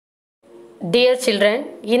Dear children,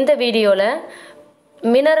 in the video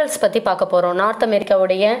minerals பற்றி பார்க்க போகிறோம். நார்த்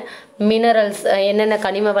அமெரிக்காவுடைய மினரல்ஸ் என்னென்ன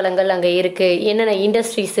கனிம வளங்கள் அங்கே இருக்குது, என்னென்ன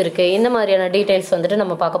இண்டஸ்ட்ரீஸ் இருக்குது, இந்த மாதிரியான டீட்டெயில்ஸ் வந்துட்டு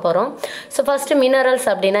நம்ம பார்க்க போகிறோம். ஸோ ஃபஸ்ட்டு மினரல்ஸ்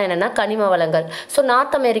அப்படின்னா என்னென்னா கனிம வளங்கள். ஸோ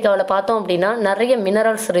நார்த் அமெரிக்காவில் பார்த்தோம் அப்படின்னா நிறைய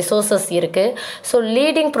மினரல்ஸ் ரிசோர்ஸஸ் இருக்குது. ஸோ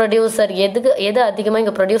லீடிங் ப்ரொடியூசர் எது அதிகமாக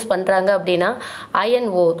இங்கே ப்ரொடியூஸ் பண்ணுறாங்க அப்படின்னா அயன்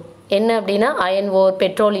ஓர். என்ன அப்படின்னா iron ore,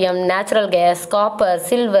 petroleum, natural gas, copper,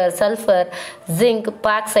 silver, sulphur, zinc,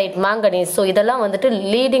 bauxite, manganese. So இதெல்லாம் வந்துட்டு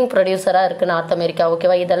லீடிங் ப்ரொடியூசராக இருக்குது நார்த் அமெரிக்கா.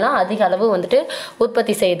 ஓகேவா, இதெல்லாம் அதிக அளவு வந்துட்டு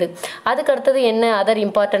உற்பத்தி செய்யுது. அதுக்கு அடுத்தது என்ன அதர்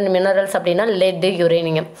இம்பார்ட்டன்ட் மினரல்ஸ் அப்படின்னா லெட்,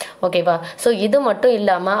 யுரேனியம். ஓகேவா, ஸோ இது மட்டும்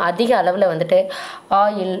இல்லாமல் அதிக அளவில் வந்துட்டு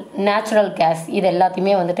ஆயில், நேச்சுரல் கேஸ் இது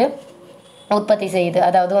எல்லாத்தையுமே வந்துட்டு உற்பத்தி செய்யுது.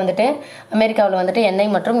 அதாவது வந்துட்டு அமெரிக்காவில் வந்துட்டு எண்ணெய்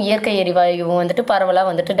மற்றும் இயற்கை எரிவாயு வந்துட்டு பரவலாக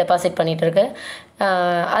வந்துட்டு டெபாசிட் பண்ணிகிட்டு இருக்கு.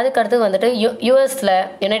 அதுக்கடுத்து வந்துட்டு யூஎஸில்,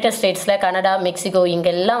 யுனைடெட் ஸ்டேட்ஸில், கனடா, மெக்சிகோ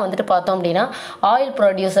இங்கெல்லாம் வந்துட்டு பார்த்தோம் அப்படின்னா ஆயில்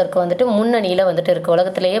ப்ரொடியூசருக்கு வந்துட்டு முன்னணியில் வந்துட்டு இருக்குது.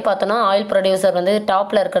 உலகத்திலேயே பார்த்தோன்னா ஆயில் ப்ரொடியூசர் வந்து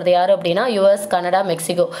டாப்பில் இருக்கிறது யார் அப்படின்னா யூஎஸ், கனடா,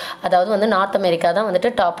 மெக்சிகோ. அதாவது வந்து நார்த் அமெரிக்கா தான்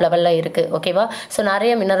வந்துட்டு டாப் லெவலில் இருக்குது. ஓகேவா, ஸோ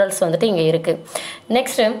நிறைய மினரல்ஸ் வந்துட்டு இங்கே இருக்குது.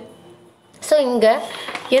 நெக்ஸ்ட்டு ஸோ இங்கே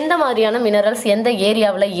எந்த மாதிரியான மினரல்ஸ் எந்த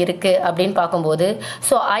ஏரியாவில் இருக்குது அப்படின்னு பார்க்கும்போது,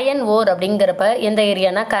 ஸோ அயன் ஓர் அப்படிங்கிறப்ப எந்த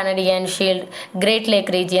ஏரியானா Canadian shield, great lakh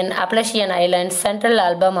region, அப்ளஷியன் islands, central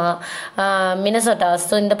ஆல்பமா, மினசோட்டாஸ்.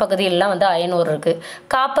 So இந்த பகுதியிலலாம் வந்து அயன் ஓர் இருக்குது.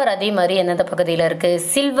 காப்பர் அதே மாதிரி எந்தெந்த பகுதியில் இருக்குது,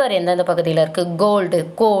 சில்வர் எந்தெந்த பகுதியில் இருக்குது, gold,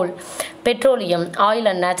 goal, petroleum, oil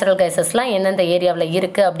and natural கேஸஸ்லாம் எந்தெந்த ஏரியாவில்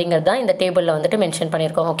இருக்குது அப்படிங்கிறது தான் இந்த டேபிளில் வந்துட்டு மென்ஷன்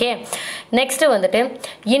பண்ணியிருக்கோம். ஓகே, நெக்ஸ்ட்டு வந்துட்டு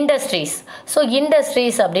இண்டஸ்ட்ரீஸ். ஸோ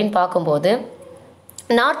இண்டஸ்ட்ரீஸ் அப்படின்னு பார்க்கும்போது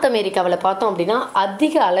நார்த் அமெரிக்காவில் பார்த்தோம் அப்படின்னா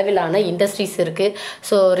அதிக அளவிலான இண்டஸ்ட்ரீஸ் இருக்குது.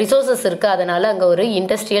 ஸோ ரிசோர்ஸஸ் இருக்குது, அதனால் அங்கே ஒரு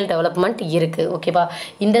இண்டஸ்ட்ரியல் டெவலப்மெண்ட் இருக்குது. ஓகேவா,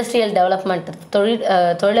 இண்டஸ்ட்ரியல் டெவலப்மெண்ட்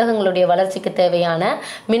தொழிலகங்களுடைய வளர்ச்சிக்கு தேவையான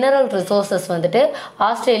மினரல் ரிசோர்ஸஸ் வந்துட்டு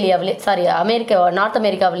நார்த்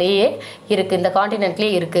அமெரிக்காவிலேயே இருக்குது, இந்த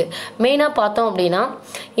காண்டினென்ட்லேயே இருக்குது. மெயினாக பார்த்தோம் அப்படின்னா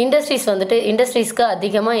இண்டஸ்ட்ரீஸ்க்கு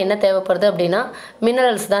அதிகமாக என்ன தேவைப்படுது அப்படின்னா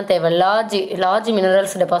மினரல்ஸ் தான் தேவை. லார்ஜ்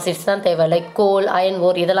மினரல்ஸ் டெபாசிட்ஸ் தான் தேவை. லைக் கோல், அயன்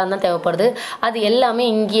ஓர் இதெல்லாம் தான் தேவைப்படுது. அது எல்லாமே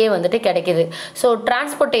இங்கேயே வந்துட்டு கிடைக்குது. ஸோ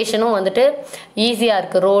டிரான்ஸ்போர்ட்டேஷனும் வந்துட்டு ஈஸியாக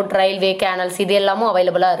இருக்குது. ரோட், ரயில்வே, கேனல்ஸ் இது எல்லாமும்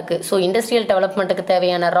அவைலபிளாக இருக்குது. ஸோ இண்டஸ்ட்ரியல் டெவலப்மெண்ட்டுக்கு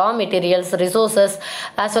தேவையான raw materials, resources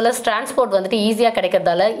as well as transport வந்துட்டு ஈஸியாக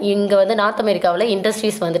கிடைக்கிறதால இங்கே வந்து நார்த் அமெரிக்காவில்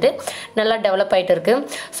இண்டஸ்ட்ரீஸ் வந்துட்டு நல்லா டெவலப் ஆகிட்டு இருக்குது.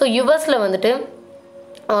 ஸோ யூஎஸில் வந்துட்டு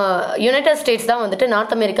யுனைடெட் ஸ்டேட்ஸ் தான் வந்துட்டு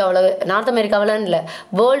நார்த் அமெரிக்காவில் இல்லை,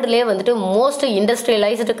 வேர்ல்டுலேயே வந்துட்டு மோஸ்ட்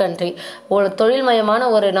இண்டஸ்ட்ரியலைஸ்டு கண்ட்ரி. ஒரு தொழில்மயமான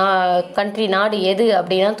ஒரு நாடு எது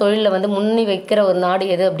அப்படின்னா, தொழிலில் வந்து முன்னி வைக்கிற ஒரு நாடு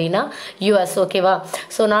எது அப்படின்னா யூஎஸ். ஓகேவா,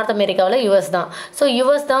 ஸோ நார்த் அமெரிக்காவில் யூஎஸ் தான். ஸோ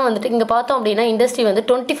யூஎஸ் தான் வந்துட்டு இங்கே பார்த்தோம் அப்படின்னா இண்டஸ்ட்ரி வந்து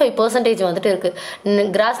 25% வந்துட்டு இருக்குது.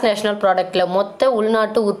 கிராஸ் நேஷனல் ப்ராடக்டில் மொத்த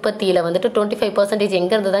உள்நாட்டு உற்பத்தியில் வந்துட்டு 25%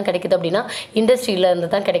 எங்கேருந்து தான் கிடைக்குது அப்படின்னா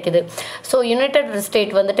இண்டஸ்ட்ரியிலேருந்து தான் கிடைக்குது. ஸோ யுனைடெட்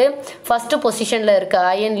ஸ்டேட் வந்துட்டு ஃபஸ்ட்டு பொசிஷனில் இருக்குது.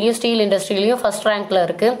 அயன்லையும் ஸ்டீல் இண்டஸ்ட்ரியிலையும் ஃபஸ்ட் ரேங்க்கில்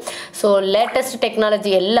இருக்குது. ஸோ லேட்டஸ்ட்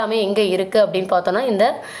டெக்னாலஜி எல்லாமே எங்கே இருக்குது அப்படின்னு பார்த்தோன்னா இந்த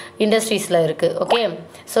இண்டஸ்ட்ரீஸில் இருக்குது. ஓகே,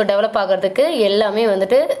 ஸோ டெவலப் ஆகிறதுக்கு எல்லாமே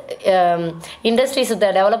வந்துட்டு இண்டஸ்ட்ரீஸ்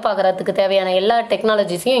டெவலப் ஆகிறதுக்கு தேவையான எல்லா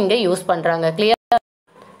டெக்னாலஜிஸையும் இங்கே யூஸ் பண்ணுறாங்க. Clear.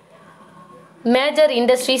 Major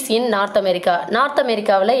industries in north America. North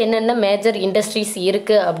அமெரிக்காவில் என்னென்ன மேஜர் இண்டஸ்ட்ரீஸ்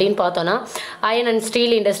இருக்குது அப்படின்னு பார்த்தோன்னா அயன் அண்ட்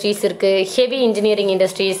ஸ்டீல் இண்டஸ்ட்ரீஸ் இருக்குது, heavy engineering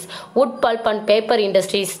industries, would bulb and paper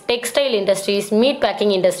industries, textile industries, meet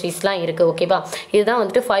packing இண்டஸ்ட்ரீஸ்லாம் இருக்குது. ஓகேவா, இதுதான்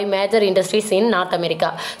வந்துட்டு 5 major industries in north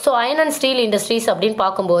America. So iron and Steeles industries அப்படின்னு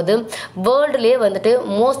பார்க்கும்போது வேர்ல்டுலேயே வந்துட்டு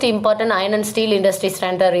most important iron and Steeles industries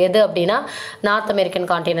centre எது அப்படின்னா நார்த் அமெரிக்கன்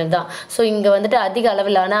காண்டினென்ட் தான். ஸோ இங்கே வந்துட்டு அதிக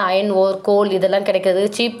அளவிலான அயன் ஓர், கோல் இதெல்லாம் கிடைக்கிறது.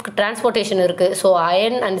 சீப் டிரான்ஸ்போர்ட்டேஷன் இருக்குது. ஸோ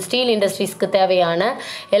அயன் அண்ட் ஸ்டீல் இண்டஸ்ட்ரீஸ்க்கு தேவையான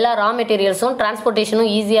எல்லா ரா மெட்டீரியல்ஸும் டிரான்ஸ்போர்ட்டேஷனும்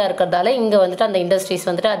ஈஸியாக இருக்கிறதால இங்கே வந்துட்டு அந்த இண்டஸ்ட்ரீஸ்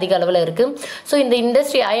வந்துட்டு அதிக அளவில் இருக்குது. ஸோ இந்த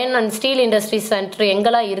industry iron and Steeles industries centre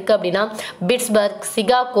எங்கெல்லாம் இருக்குது அப்படின்னா பிட்ஸ்பர்க்,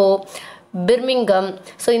 சிகாகோ, பிர்மிங்கம்.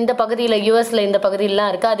 ஸோ இந்த பகுதியில் யூஎஸில் இந்த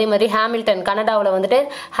பகுதியிலாம் இருக்குது. அதே மாதிரி ஹாமில்டன், கனடாவில் வந்துட்டு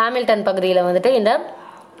ஹாமில்டன் பகுதியில் வந்துட்டு இந்த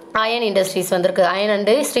அயன் இண்டஸ்ட்ரீஸ் வந்திருக்கு. அயன்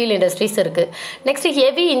அண்டு ஸ்டீல் இண்டஸ்ட்ரீஸ் இருக்குது. Next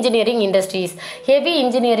heavy engineering industries. Heavy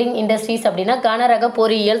engineering industries அப்படின்னா கனரக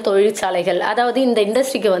பொறியியல் தொழிற்சாலைகள். அதாவது இந்த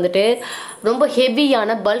இண்டஸ்ட்ரிக்கு வந்துட்டு ரொம்ப ஹெவியான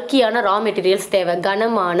பல்கியான ரா மெட்டீரியல்ஸ் தேவை.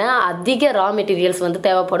 கனமான அதிக ரா மெட்டீரியல்ஸ் வந்து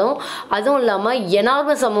தேவைப்படும். அதுவும் இல்லாமல்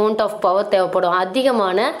எனார்மஸ் அமௌண்ட் ஆஃப் பவர் தேவைப்படும்.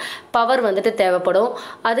 அதிகமான பவர் வந்துட்டு தேவைப்படும்.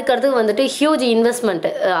 அதுக்கடுத்து வந்துட்டு ஹியூஜ் இன்வெஸ்ட்மெண்ட்,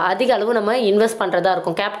 அதிக அளவு நம்ம இன்வெஸ்ட் பண்ணுறதா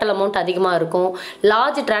இருக்கும். கேபிட்டல் அமௌண்ட் அதிகமாக இருக்கும்.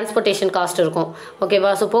 லார்ஜ் டிரான்ஸ்போர்ட்டேஷன் காஸ்ட் இருக்கும்.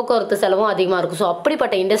 ஓகேவா, ஸோ போக்குவரத்து செலவும் அதிகமாக இருக்கும். ஸோ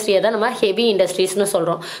அப்படிப்பட்ட இண்டஸ்ட்ரியை தான் நம்ம ஹெவி இண்டஸ்ட்ரீஸ்னு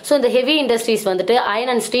சொல்கிறோம். ஸோ இந்த ஹெவி இண்டஸ்ட்ரீஸ் வந்துட்டு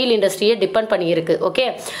அயன் அண்ட் ஸ்டீல் இண்டஸ்ட்ரியை டிபெண்ட் பண்ணியிருக்கு. ஓகே,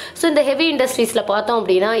 ஸோ இந்த ஹெவி இண்டஸ்ட்ரீஸில் பார்த்தோம்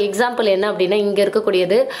அப்படின்னா எக்ஸாம்பிள் என்ன அப்படின்னா இங்கே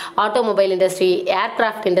இருக்கக்கூடியது automobile industry,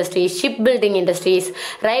 aircraft industry, ship building industries,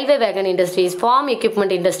 railway வேகன் industries, form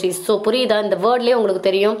equipment industries. So புரியுதா, இந்த வேர்ட்லேயே உங்களுக்கு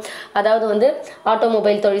தெரியும். அதாவது வந்து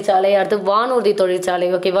ஆட்டோமொபைல் தொழிற்சாலை, அடுத்து வானூர்தி தொழிற்சாலை,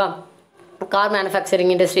 ஓகேவா, கார்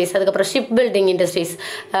மேனுஃபேக்சரிங் இண்டஸ்ட்ரீஸ், அதுக்கப்புறம் ஷிப் பில்டிங் இண்டஸ்ட்ரீஸ்,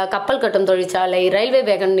 கப்பல் கட்டும் தொழிற்சாலை, ரயில்வே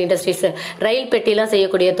வேகன் இண்டஸ்ட்ரீஸ், ரயில் பெட்டிலாம்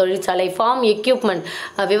செய்யக்கூடிய தொழிற்சாலை, ஃபார்ம் எக்யூப்மெண்ட்,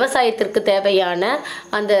 விவசாயத்திற்கு தேவையான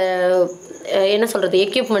அந்த என்ன சொல்கிறது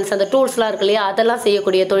எக்யூப்மெண்ட்ஸ், அந்த டூல்ஸ்லாம் இருக்கு இல்லையா, அதெல்லாம்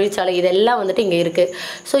செய்யக்கூடிய தொழிற்சாலை, இதெல்லாம் வந்துட்டு இங்கே இருக்குது.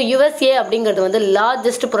 ஸோ யுஎஸ்ஏ அப்படிங்கிறது வந்து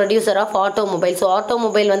largest producer of automobile. So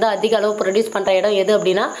automobile வந்து அதிக அளவு ப்ரொடியூஸ் பண்ணுற இடம் எது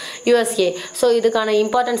அப்படின்னா யுஎஸ்ஏ. ஸோ இதுக்கான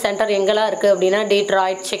இம்பார்ட்டன்ட் சென்டர் எங்கெல்லாம் இருக்குது அப்படின்னா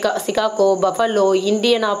Detroit, Chicago, buffalo,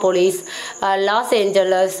 இண்டியனாபோலிஸ், Los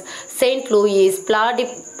Angeles, Saint Louis,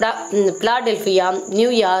 பிலாடெல்ஃபியா,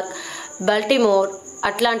 New York, பல்டிமோர்,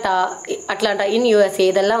 Atlanta இன் யூஎஸ்ஏ.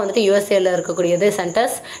 இதெல்லாம் வந்துட்டு யூஎஸ்ஏல இருக்கக்கூடியது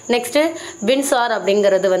சென்டர்ஸ். நெக்ஸ்ட்டு வின்சார்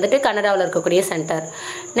அப்படிங்கிறது வந்துட்டு கனடாவில் இருக்கக்கூடிய சென்டர்.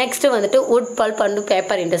 நெக்ஸ்ட்டு வந்துட்டு would bulb and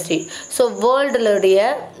paper industry. So வேர்ல்டுடைய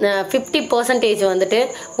 50% வந்துட்டு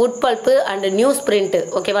would bulb and news print,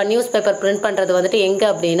 ஓகேவா, நியூஸ் பேப்பர் பிரிண்ட் பண்ணுறது வந்துட்டு எங்கே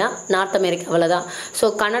அப்படின்னா நார்த் அமெரிக்காவில் தான். ஸோ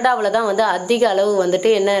கனடாவில் தான் வந்து அதிக அளவு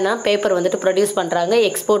வந்துட்டு என்னென்னா பேப்பர் வந்துட்டு ப்ரொடியூஸ் பண்ணுறாங்க,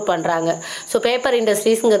 எக்ஸ்போர்ட் பண்ணுறாங்க. ஸோ பேப்பர்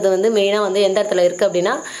இண்டஸ்ட்ரீஸுங்கிறது வந்து மெயினாக வந்து எந்த இடத்துல இருக்குது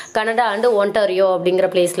அப்படின்னா கனடா அண்டு ஒன்டாரியோ அப்படிங்கிற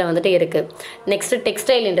பிளேஸில் வந்துட்டு இருக்குது. Next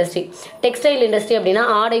textile industry. Textile industry அப்படின்னா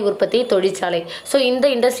ஆடை உற்பத்தி தொழிற்சாலை. ஸோ இந்த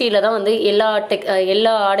இண்டஸ்ட்ரியில் தான் வந்து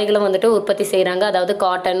எல்லா ஆடைகளும் வந்துட்டு உற்பத்தி செய்கிறாங்க. அதாவது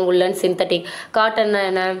காட்டன், உல்லன், சிந்தட்டிக். காட்டன்னா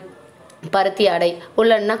என்ன, பருத்தி ஆடை,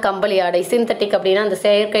 உள்ளன்னா கம்பளி ஆடை, சிந்தட்டிக் அப்படின்னா அந்த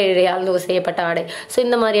செயற்கை இழையால் செய்யப்பட்ட ஆடை. ஸோ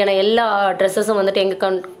இந்த மாதிரியான எல்லா ட்ரெஸ்ஸஸும் வந்துட்டு எங்கே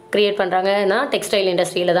கிரியேட் பண்ணுறாங்கன்னா டெக்ஸ்டைல்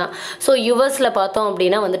இண்டஸ்ட்ரியில் தான். ஸோ யுஎஸில் பார்த்தோம்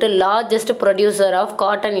அப்படின்னா வந்துட்டு largest producer of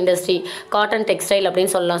cotton industry, cotton textile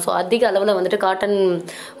அப்படின்னு சொல்லலாம். ஸோ அதிக அளவில் வந்துட்டு காட்டன்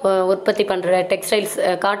உற்பத்தி பண்ணுற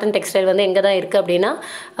காட்டன் டெக்ஸ்டைல் வந்து எங்கே தான் இருக்குது அப்படின்னா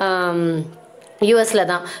யூஎஸில்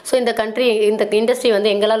தான். ஸோ இந்த இண்டஸ்ட்ரி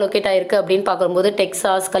வந்து எங்கெல்லாம் லொக்கேட் ஆகிருக்கு அப்படின்னு பார்க்கும்போது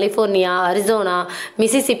Texas, California, Arizona,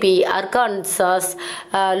 Mississippi, அர்கான்சாஸ்,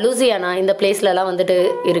 Louisiana இந்த பிளேஸ்லலாம் வந்துட்டு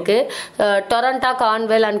இருக்குது. டொரண்டோ,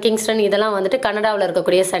 கார்ன்வெல் அண்ட் கிங்ஸ்டன் இதெல்லாம் வந்துட்டு கனடாவில்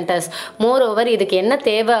இருக்கக்கூடிய சென்டர்ஸ். மோர் ஓவர் இதுக்கு என்ன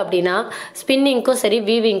தேவை அப்படின்னா ஸ்பின்னிங்க்கும் சரி,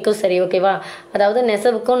 வீவிங்க்கும் சரி, ஓகேவா, அதாவது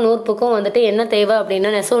நெசவுக்கும் நூற்புக்கும் வந்துட்டு என்ன தேவை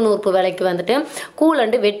அப்படின்னா நெசவு நூற்பு வேலைக்கு வந்துட்டு கூல்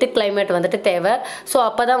அண்டு வெட்டு கிளைமேட் வந்துட்டு தேவை. ஸோ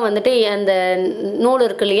அப்போ தான் வந்துட்டு அந்த நூல்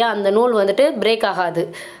இருக்கு இல்லையா, அந்த நூல் வந்துட்டு பிரேக் ஆகாது.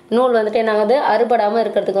 நூல் வந்துட்டு என்ன ஆகுது, அறுபடாமல்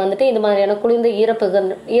இருக்கிறதுக்கு வந்துட்டு இந்த மாதிரியான குளிர்ந்த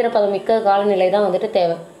ஈரப்பதம் மிக்க காலநிலை தான் வந்துட்டு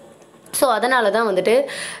தேவை. ஸோ அதனால தான் வந்துட்டு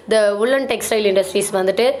இந்த உல்லன் டெக்ஸ்டைல் இண்டஸ்ட்ரீஸ்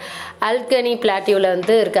வந்துட்டு அலிகனி பிளாட்டியூவில்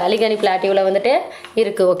வந்துட்டு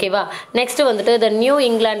இருக்குது, ஓகேவா. நெக்ஸ்ட்டு வந்துட்டு இந்த நியூ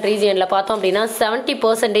இங்கிலாந்து ரீஜியனில் பார்த்தோம் அப்படின்னா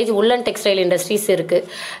 70% உல்லன் டெக்ஸ்டைல் இண்டஸ்ட்ரீஸ் இருக்குது.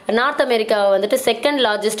 நார்த் அமெரிக்காவை வந்துட்டு second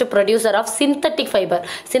largest producer of synthetic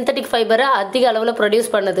ஃபைபரை அதிக அளவில்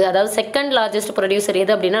ப்ரொடியூஸ் பண்ணுது. அதாவது செகண்ட் லார்ஜஸ்ட் ப்ரொடியூசர்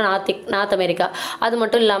எது அப்படின்னா நார்த் அமெரிக்கா. அது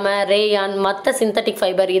மட்டும் இல்லாமல் ரேயான், மற்ற சிந்தட்டிக்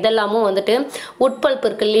ஃபைபர் இதெல்லாமும் வந்துட்டு உட்பல்ப்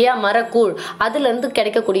இருக்கு இல்லையா, மரக்கூழ், அதுலேருந்து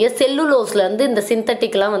கிடைக்கக்கூடிய செல்லுலோஸ்லேருந்து இந்த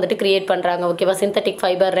சிந்தட்டிக்லாம் வந்துட்டு கிரியேட் பண்ணுறாங்க, ஓகேவா. சிந்தட்டிக்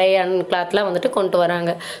ஃபைபர், ரேயான் கிளாத்லாம் வந்துட்டு கொண்டு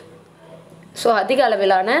வராங்க. ஸோ அதிக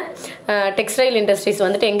அளவிலான டெக்ஸ்டைல் இண்டஸ்ட்ரீஸ்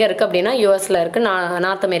வந்துட்டு எங்கே இருக்குது அப்படின்னா யூஎஸில் இருக்குது,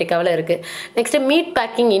 நார்த் அமெரிக்காவில் இருக்குது. Next meet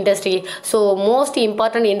packing industry. So most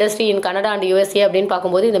important industry in Canada and USA அப்படின்னு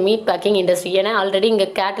பார்க்கும்போது இந்த மீட் பேக்கிங் இண்டஸ்ட்ரி. ஏன்னா ஆல்ரெடி இங்கே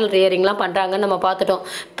கேட்டில் ரியரிங்லாம் பண்ணுறாங்கன்னு நம்ம பார்த்துட்டோம்.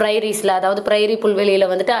 ப்ரைரிஸில், அதாவது ப்ரைரி புல்வெளியில்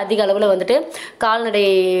வந்துட்டு அதிக அளவில் வந்துட்டு கால்நடை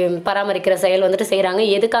பராமரிக்கிற செயல் வந்துட்டு செய்கிறாங்க.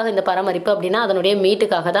 எதுக்காக இந்த பராமரிப்பு அப்படின்னா அதனுடைய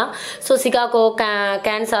மீட்டுக்காக தான். So Chicago,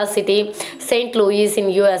 Kansas city, Saint Louis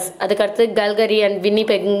in US, அதுக்கடுத்து கல்கரி அண்ட்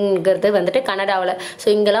வின்னிபெக்ங்கிறது வந்துட்டு கனடாவில். ஸோ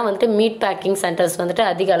இங்கெல்லாம் வந்துட்டு மீட் பேக்கிங் சென்டர்ஸ் வந்துட்டு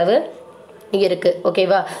அதிக அளவு இருக்குது,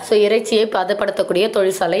 ஓகேவா. ஸோ இறைச்சியை பதப்படுத்தக்கூடிய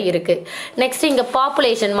தொழிற்சாலை இருக்குது. நெக்ஸ்ட் இங்கே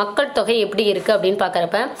பாப்புலேஷன், மக்கள் தொகை எப்படி இருக்குது அப்படின்னு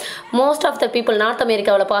பார்க்குறப்ப most of the people north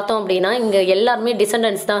அமெரிக்காவில் பார்த்தோம் அப்படின்னா இங்கே எல்லாருமே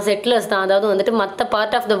டிசெண்டன்ஸ் தான், செட்டிலர்ஸ் தான். அதாவது வந்துட்டு மற்ற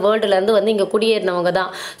பார்ட் ஆஃப் த வேர்ல்டுலேருந்து வந்து இங்கே குடியேறினவங்க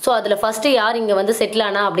தான். ஸோ அதில் ஃபஸ்ட்டு யார் இங்கே வந்து செட்டில்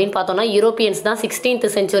ஆனா அப்படின்னு பார்த்தோன்னா யூரோப்பியன்ஸ் தான் 16th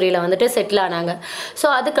centuryயில் வந்துட்டு செட்டில் ஆனாங்க. ஸோ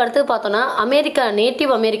அதுக்கடுத்து பார்த்தோன்னா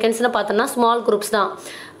நேட்டிவ் அமெரிக்கன்ஸ்னு பார்த்தோன்னா ஸ்மால் குரூப்ஸ் தான்.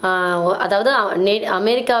 அதாவது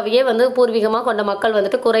அமெரிக்காவையே வந்து பூர்வீகமாக கொண்ட மக்கள்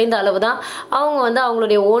வந்துட்டு குறைந்த அளவு தான். அவங்க வந்து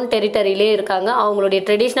அவங்களுடைய ஓன் டெரிட்டரியிலே இருக்காங்க. அவங்களுடைய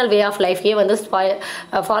ட்ரெடிஷ்னல் வே ஆஃப் லைஃபையே வந்து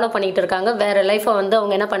ஃபாலோ பண்ணிகிட்டு இருக்காங்க. வேறு லைஃப்பை வந்து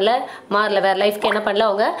அவங்க என்ன பண்ணல, மாறல. வேறு லைஃப்க்கு என்ன பண்ணல,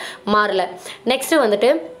 அவங்க மாறல. நெக்ஸ்ட்டு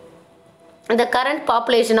வந்துட்டு the current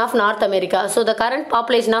population of North America. So the current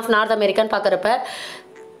population of North America பார்க்குறப்ப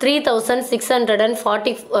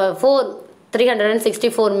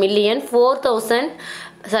 364 million 4,000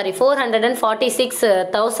 சாரி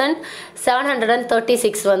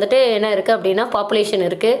 446,736 வந்துட்டு என்ன இருக்குது அப்படின்னா பாப்புலேஷன்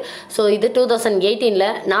இருக்குது. ஸோ இது 2018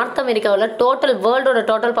 நார்த் அமெரிக்காவில் வேர்ல்டோட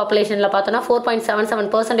டோட்டல் பாப்புலேஷனில் பார்த்தோன்னா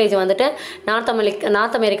 4.77% வந்துட்டு நார்த்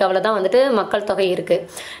அமெரிக்காவில் தான் வந்துட்டு மக்கள் தொகை இருக்குது.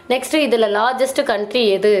 நெக்ஸ்ட்டு இதில் லார்ஜஸ்ட் கண்ட்ரி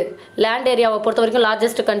எது? லேண்ட் ஏரியாவை பொறுத்த வரைக்கும்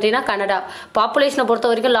லார்ஜஸ்ட் கண்ட்ரினா கனடா. பாப்புலேஷனை பொறுத்த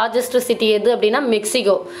வரைக்கும் லார்ஜஸ்ட் சிட்டி எது அப்படின்னா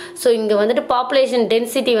மெக்சிகோ. ஸோ இங்கே வந்துட்டு பாப்புலேஷன்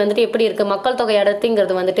டென்சிட்டி வந்துட்டு எப்படி இருக்குது, மக்கள் தொகை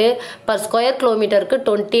அடர்த்திங்கிறது வந்துட்டு பர் ஸ்கொயர் கிலோமீட்டருக்கு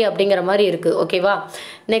 20 அப்படிங்கிற மாதிரி இருக்குது. ஓகேவா.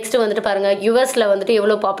 நெக்ஸ்ட் வந்துட்டு பாருங்கள், யூஎஸில் வந்துட்டு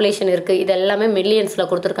எவ்வளோ பாப்புலேஷன் இருக்குது, இது எல்லாமே மில்லியன்ஸில்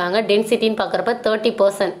கொடுத்துருக்காங்க. டென்சிட்டின்னு பார்க்குறப்ப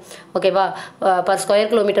 30%. ஓகேவா. பர்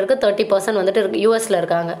ஸ்கொயர் கிலோமீட்டருக்கு 30% வந்துட்டு யூஎஸில்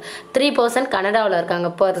இருக்காங்க. 3% கனடாவில் இருக்காங்க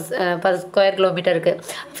பர் ஸ்கொயர் கிலோமீட்டருக்கு.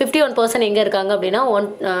 51% எங்கே இருக்காங்க அப்படின்னா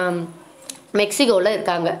மெக்சிகோவில்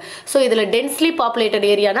இருக்காங்க. ஸோ இதில் டென்ஸ்லி பாப்புலேட்டட்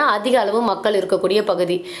ஏரியானா அதிக அளவு மக்கள் இருக்கக்கூடிய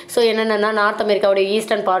பகுதி. ஸோ என்னென்னா நார்த் அமெரிக்காவுடைய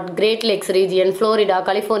eastern part, great lakhs region, Florida,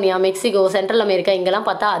 California, Mexico, central America, இங்கெல்லாம்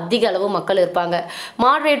பார்த்தா அதிக அளவு மக்கள் இருப்பாங்க.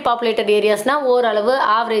 மாடரேட் பாப்புலேட்டட் ஏரியாஸ்னால் ஓரளவு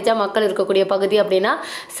ஆவரேஜாக மக்கள் இருக்கக்கூடிய பகுதி அப்படின்னா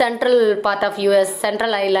central part of US,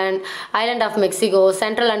 central island of Mexico,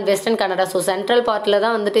 central and western Canada. So central பார்ட்டில்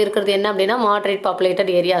தான் வந்துட்டு இருக்கிறது என்ன அப்படின்னா மாடரேட்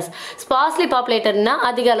பாப்புலேட்டட் ஏரியாஸ். ஸ்பார்ஸ்லி பாப்புலேட்டட்னா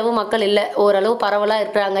அதிக அளவு மக்கள் இல்லை, ஓரளவு பரவலாக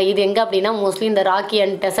இருக்கிறாங்க. இது எங்கே அப்படின்னா மோஸ்ட்லி இந்த rakhi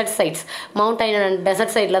and dessert sides, mountain and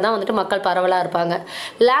dessert சைடில் தான் வந்துட்டு மக்கள் பரவலாக இருப்பாங்க.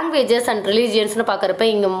 லாங்குவேஜஸ் அண்ட் ரிலீஜியன்ஸ்னு பார்க்குறப்ப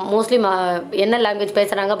இங்கே மோஸ்ட்லி என்ன லாங்குவேஜ்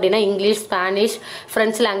பேசுகிறாங்க அப்படின்னா இங்கிலீஷ், ஸ்பானிஷ்,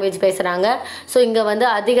 ஃப்ரெஞ்சு லாங்குவேஜ் பேசுகிறாங்க. ஸோ இங்கே வந்து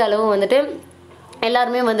அதிக அளவு வந்துட்டு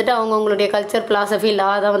எல்லாருமே வந்துட்டு அவங்கவுங்களுடைய கல்ச்சர், பிலாசபி, லா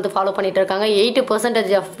தான் வந்து ஃபாலோ பண்ணிகிட்டு இருக்காங்க. 80%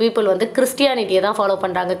 ஆஃப் பீப்புள் வந்து கிறிஸ்டியானிட்டியை தான் ஃபாலோ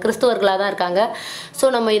பண்ணுறாங்க, கிறிஸ்துவர்களாக தான் இருக்காங்க. ஸோ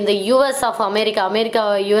நம்ம இந்த யூஎஸ் ஆஃப் அமெரிக்கா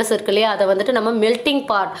யூஎஸ் இருக்கு இல்லையா, அதை வந்துட்டு நம்ம மெல்டிங்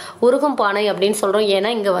பாட், உருகும் பானை அப்படின்னு சொல்கிறோம்.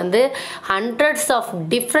 ஏன்னா இங்கே வந்து ஹண்ட்ரட்ஸ் ஆஃப்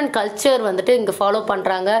டிஃப்ரெண்ட் கல்ச்சர் வந்துட்டு இங்கே ஃபாலோ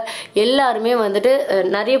பண்ணுறாங்க. எல்லாருமே வந்துட்டு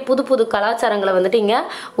நிறைய புது புது கலாச்சாரங்களை வந்துட்டு இங்கே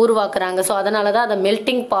உருவாக்குறாங்க. ஸோ அதனால தான் அதை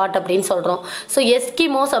மெல்டிங் பாட் அப்படின்னு சொல்கிறோம். ஸோ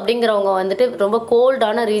எஸ்கிமோஸ் அப்படிங்கிறவங்க வந்துட்டு ரொம்ப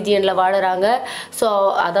கோல்டான ரீஜியனில் வாழுறாங்க. ஸோ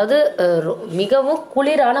அதாவது மிகவும்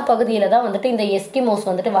குளிரான பகுதியில் தான் வந்துட்டு இந்த எஸ்கிமோஸ்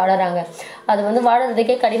வந்துட்டு வாழறாங்க. அது வந்து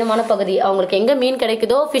வாழறதுக்கே கடினமான பகுதி. அவங்களுக்கு எங்கே மீன்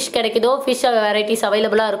கிடைக்குதோ, ஃபிஷ் வெரைட்டிஸ்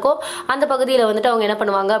அவைலபிளாக இருக்கோ அந்த பகுதியில் வந்துட்டு அவங்க என்ன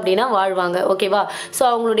பண்ணுவாங்க அப்படின்னா வாழ்வாங்க. ஓகேவா. ஸோ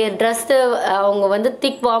அவங்களுடைய ட்ரெஸ்ஸு அவங்க வந்து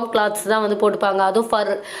திக் வார்ம் கிளாத்ஸ் தான் வந்து போட்டுப்பாங்க.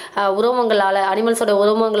 அதுவும் உரோமங்களால், அனிமல்ஸோட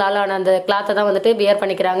உரோமங்களால் ஆன அந்த கிளாத்தை தான் வந்துட்டு வியர்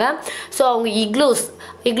பண்ணிக்கிறாங்க. ஸோ அவங்க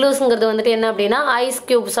இக்லூஸ்ங்கிறது வந்துட்டு என்ன அப்படின்னா ஐஸ்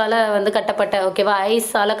கியூப்ஸால் வந்து கட்டப்பட்ட, ஓகேவா,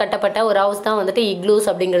 ஐஸால் கட்டப்பட்ட ஒரு ஹவுஸ் தான் வந்துட்டு இக்லூஸ்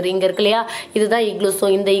அப்படிங்கிறது. இங்கே இருக்கு இல்லையா, இதுதான் இக்லூஸ். ஸோ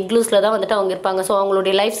இந்த இக்லூஸில் தான் வந்துட்டு அவங்க இருப்பாங்க. ஸோ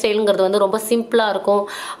அவங்களுடைய லைஃப் ஸ்டைலுங்கிறது வந்து ரொம்ப சிம்பிளாக இருக்கும்.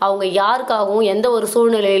 அவங்க யாருக்காகவும் எந்த ஒரு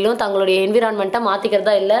சூழ்நிலையிலும் தங்களுடைய என்விரான்மெண்ட்டை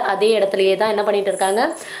மாற்றிக்கிறதா இல்லை, அதே இடத்துலையே தான் என்ன பண்ணிகிட்டு இருக்காங்க,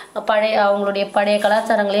 அவங்களுடைய பழைய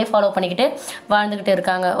கலாச்சாரங்களையே ஃபாலோ பண்ணிக்கிட்டு வாழ்ந்துக்கிட்டு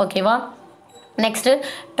இருக்காங்க. ஓகேவா. நெக்ஸ்ட்டு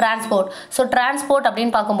டிரான்ஸ்போர்ட்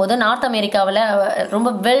அப்படின்னு பார்க்கும்போது நார்த் அமெரிக்காவில் ரொம்ப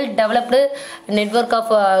well developed network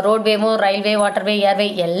of ரோட்வேமோ, railway, waterway, airway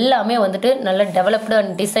எல்லாமே வந்துட்டு நல்ல டெவலப்டு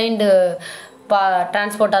அண்ட் டிசைன்டு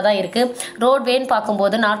டிரான்ஸ்போர்ட்டாக தான் இருக்குது. ரோட்வேன்னு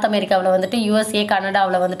பார்க்கும்போது நார்த் அமெரிக்காவில் வந்துட்டு யூஎஸ்ஏ,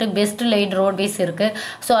 கனடாவில் வந்துட்டு பெஸ்ட் லைட் ரோட்வேஸ் இருக்குது.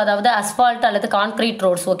 ஸோ அதாவது அஸ்ஃபால்ட் அல்லது கான்க்ரீட்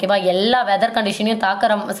ரோட்ஸ். ஓகேவா. எல்லா வெதர் கண்டிஷனையும்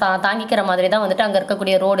தாங்கிக்கிற மாதிரி தான் வந்துட்டு அங்கே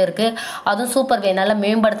இருக்கக்கூடிய ரோடு இருக்குது. அதுவும் சூப்பர் வே, நல்லா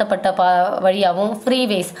மேம்படுத்தப்பட்ட வழியாகவும்,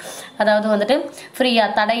 ஃப்ரீவேஸ், அதாவது வந்துட்டு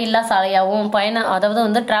ஃப்ரீயாக தடையில்லா சாலையாகவும் அதாவது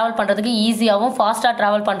வந்து ட்ராவல் பண்ணுறதுக்கு ஈஸியாகவும் ஃபாஸ்ட்டாக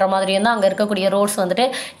ட்ராவல் பண்ணுற மாதிரியும் தான் அங்கே இருக்கக்கூடிய ரோட்ஸ் வந்துட்டு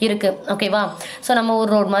இருக்குது. ஓகேவா. ஸோ நம்ம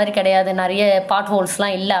ஊர் ரோடு மாதிரி கிடையாது, நிறைய பாட்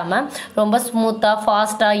ஹோல்ஸ்லாம் இல்லாமல் ரொம்ப ஸ்மூத்தாக,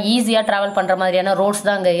 ஃபாஸ்ட்டாக, ஈஸியாக ட்ராவல் பண்ணுற மாதிரியான ரோட்ஸ்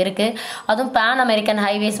தான் அங்கே இருக்குது. அதுவும் பேன் அமெரிக்கன்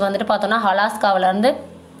ஹைவேஸ் வந்துட்டு பார்த்தோன்னா அலாஸ்காவிலேருந்து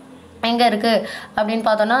எங்கே இருக்குது அப்படின்னு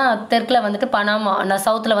பார்த்தோன்னா தெற்கில் வந்துட்டு பனாமா,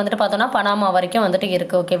 சவுத்தில் வந்துட்டு பார்த்தோன்னா பனாமா வரைக்கும் வந்துட்டு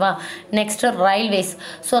இருக்குது. ஓகேவா. Next railways.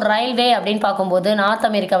 ஸோ ரயில்வே அப்படின்னு பார்க்கும்போது நார்த்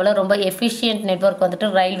அமெரிக்காவில் ரொம்ப எஃபிஷியன்ட் நெட்வொர்க் வந்துட்டு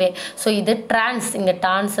ரயில்வே. ஸோ இது இங்கே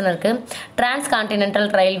டான்ஸ்னு இருக்குது, trans continental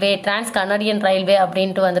railway, trans Canadian railway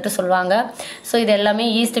அப்படின்ட்டு வந்துட்டு சொல்லுவாங்க. ஸோ இது எல்லாமே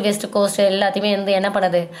ஈஸ்ட் வெஸ்ட் கோஸ்ட் எல்லாத்தையுமே வந்து என்ன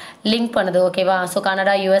பண்ணுது, லிங்க் பண்ணுது. ஓகேவா. ஸோ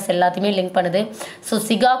கனடா, யூஎஸ் எல்லாத்தையுமே லிங்க் பண்ணுது. ஸோ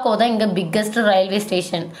சிகாகோ தான் இங்கே biggest railway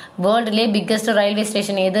station, வேர்ல்டுலேயே biggest railway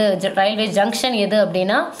station எது, ரயில்வே ஜங்ஷன் எது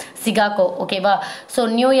அப்படின்னா சிகாகோ. ஓகேவா. ஸோ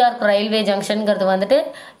நியூயார்க் ரயில்வே ஜங்ஷனுங்கிறது வந்துட்டு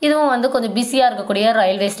இதுவும் வந்து கொஞ்சம் பிஸியாக இருக்கக்கூடிய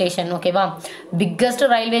ரயில்வே ஸ்டேஷன். ஓகேவா. பிக்கஸ்ட்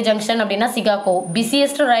ரயில்வே ஜங்ஷன் அப்படின்னா சிகாகோ,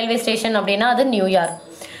 பிஸியஸ்ட் ரயில்வே ஸ்டேஷன் அப்படின்னா அது நியூயார்க்.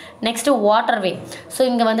 Next waterway. ஸோ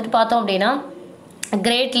இங்கே வந்துட்டு பார்த்தோம் அப்படின்னா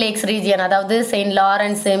கிரேட் லேக்ஸ் ரீஜியன், அதாவது செயின்ட்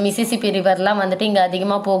லாரன்ஸு, மிசிசிப்பி ரிவர்லாம் வந்துட்டு இங்கே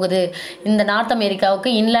அதிகமாக போகுது. இந்த நார்த் அமெரிக்காவுக்கு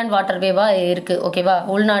இன்லேண்ட் வாட்டர்வேவாக இருக்குது. ஓகேவா.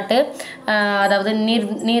 உள்நாட்டு அதாவது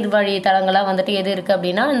நீர்வழி தளங்களாக வந்துட்டு எது இருக்குது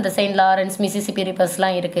அப்படின்னா இந்த செயின்ட் லாரன்ஸ், மிசிசிப்பி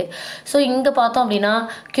ரிவர்ஸ்லாம் இருக்குது. ஸோ இங்கே பார்த்தோம் அப்படின்னா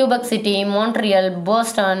Quebec city, Montreal,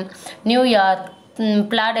 Boston, New York,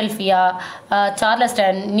 பிளாடெல்ஃபியா,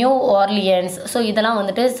 Charleston, new Orleans. So இதெல்லாம்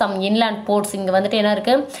வந்துட்டு சம் இன்லேண்ட் போர்ட்ஸ். இங்கே வந்துட்டு என்ன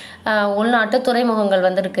இருக்குது, உள்நாட்டு துறைமுகங்கள்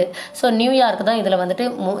வந்துருக்கு. ஸோ நியூயார்க் தான் இதில் வந்துட்டு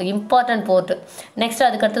இம்பார்ட்டன்ட் போர்ட். நெக்ஸ்ட்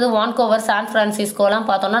அதுக்கடுத்தது வான்கோவர், சான் ஃப்ரான்சிஸ்கோலாம்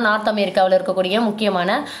பார்த்தோம்னா நார்த் அமெரிக்காவில் இருக்கக்கூடிய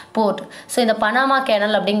முக்கியமான போர்ட். ஸோ இந்த பனாமா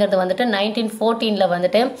கேனல் அப்படிங்கிறது வந்துட்டு 1914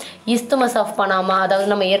 வந்துட்டு இஸ்துமஸ் ஆஃப் பனாமா,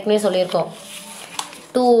 அதாவது நம்ம ஏற்கனவே சொல்லியிருக்கோம்,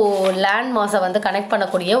 டூ லேண்ட் மாஸை வந்து கனெக்ட்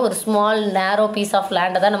பண்ணக்கூடிய ஒரு ஸ்மால் நேரோ பீஸ் ஆஃப்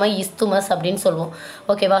லேண்டை தான் நம்ம இஸ்துமஸ் அப்படின்னு சொல்லுவோம்.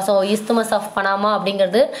 ஓகேவா? ஸோ இஸ்துமஸ் ஆஃப் பனாமா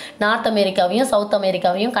அப்படிங்கிறது நார்த் அமெரிக்காவையும் சவுத்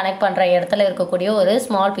அமெரிக்காவையும் கனெக்ட் பண்ணுற இடத்துல இருக்கக்கூடிய ஒரு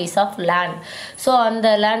small piece of land. So அந்த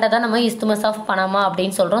லேண்டை தான் நம்ம இஸ்துமஸ் ஆஃப் பனாமா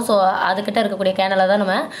அப்படின்னு சொல்கிறோம். ஸோ அதுக்கிட்ட இருக்கக்கூடிய கேனலை தான்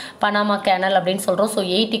நம்ம பனாமா கேனல் அப்படின்னு சொல்கிறோம். ஸோ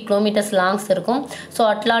 80 கிலோமீட்டர்ஸ் லாங்ஸ் இருக்கும். ஸோ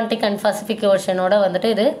அட்லாண்டிக் அண்ட் பசிபிக் ஓஷனோட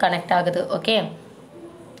வந்துட்டு இது கனெக்ட் ஆகுது. ஓகே,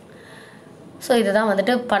 ஸோ இதுதான்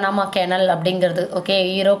வந்துட்டு பனாமா கேனல் அப்படிங்கிறது. Okay,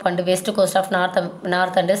 Europe and west coast of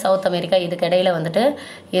north and south America இதுக்கு இடையில் வந்துட்டு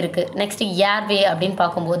இருக்குது. நெக்ஸ்ட் ஏர்வே அப்படின்னு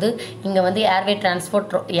பார்க்கும்போது இங்கே வந்து ஏர்வே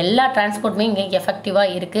டிரான்ஸ்போர்ட் எல்லா டிரான்ஸ்போர்ட்டுமே இங்கே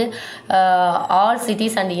எஃபெக்டிவாக இருக்குது. All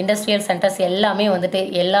cities and industrial centres எல்லாமே வந்துட்டு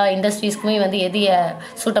எல்லா இண்டஸ்ட்ரீஸ்க்குமே வந்து எது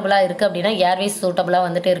சூட்டபுளாக இருக்குது அப்படின்னா ஏர்வேஸ் சூட்டபுளாக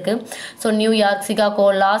வந்துட்டு இருக்குது. So New York, Chicago,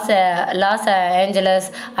 Los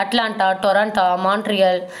Angeles, Atlanta, Toronto,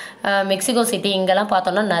 Montreal, Mexico city இங்கெல்லாம்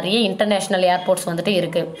பார்த்தோம்னா நிறைய இன்டர்நேஷ்னல் ஏர்போர்ட்ஸ் வந்துட்டு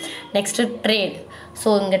இருக்குது. Next trade. ஸோ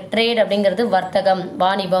இங்கே ட்ரேட் அப்படிங்கிறது வர்த்தகம்,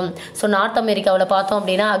 வாணிபம். ஸோ நார்த் அமெரிக்காவில் பார்த்தோம்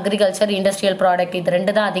அப்படின்னா அக்ரிகல்ச்சர், இண்டஸ்ட்ரியல் ப்ராடக்ட் இது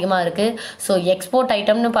ரெண்டு தான் அதிகமாக இருக்குது. ஸோ எக்ஸ்போர்ட்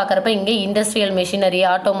ஐட்டம்னு பார்க்குறப்ப இங்கே industrial machinery,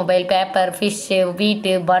 automobile, paper, fish,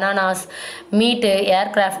 வீட்டு, பனானாஸ், மீட்டு,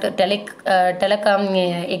 aircraft, telecom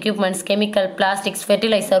equipments, chemical, plastics,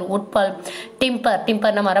 fertiliser, Utpal,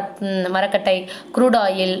 டிம்பர்னா மரக்கட்டை, crude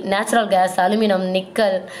oil, natural gas, aluminium,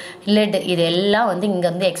 nickel, let இது எல்லாம் வந்து இங்கே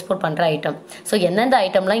வந்து எக்ஸ்போர்ட் பண்ணுற ஐட்டம். ஸோ எந்தெந்த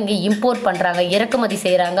ஐட்டம்லாம் இங்கே இம்போர்ட் பண்ணுறாங்க, இறக்குமதி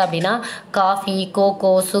செய்கிறாங்க அப்படின்னா coffee,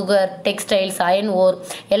 cocoa, sugar, textiles, iron ore,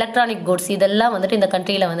 electronic goods இதெல்லாம் வந்துட்டு இந்த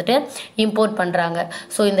கண்ட்ரியில் வந்துட்டு இம்போர்ட் பண்ணுறாங்க.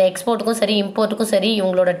 ஸோ இந்த எக்ஸ்போர்ட்டுக்கும் சரி இம்போர்ட்டுக்கும் சரி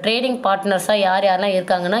இவங்களோட ட்ரேடிங் பார்ட்னர்ஸாக யாரெல்லாம்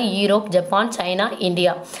இருக்காங்கன்னா Europe, Japan, China,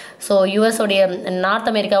 India. So யூஎஸோடைய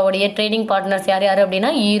north அமெரிக்காவுடைய ட்ரேடிங் பார்ட்னர்ஸ் யார் யார்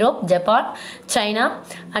அப்படின்னா Europe, Japan, China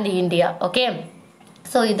and India. Okay,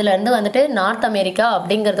 so இதுலேருந்து வந்துட்டு நார்த் அமெரிக்கா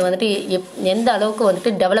அப்படிங்கிறது வந்துட்டு எந்த அளவுக்கு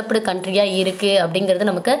வந்துட்டு டெவலப்டு கண்ட்ரியாக இருக்குது அப்படிங்கிறது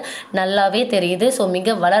நமக்கு நல்லாவே தெரியுது. ஸோ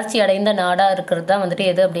மிக வளர்ச்சி அடைந்த நாடாக இருக்கிறது தான் வந்துட்டு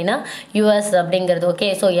எது அப்படின்னா யூஎஸ் அப்படிங்கிறது. ஓகே,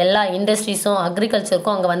 ஸோ எல்லா இண்டஸ்ட்ரீஸும்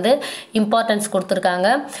அக்ரிகல்ச்சருக்கும் அங்கே வந்து இம்பார்ட்டன்ஸ் கொடுத்துருக்காங்க.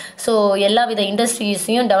 ஸோ எல்லா வித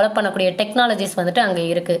இண்டஸ்ட்ரீஸையும் டெவலப் பண்ணக்கூடிய டெக்னாலஜிஸ் வந்துட்டு அங்கே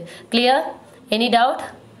இருக்குது. கிளியர்? Any doubt?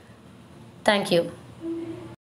 தேங்க்யூ.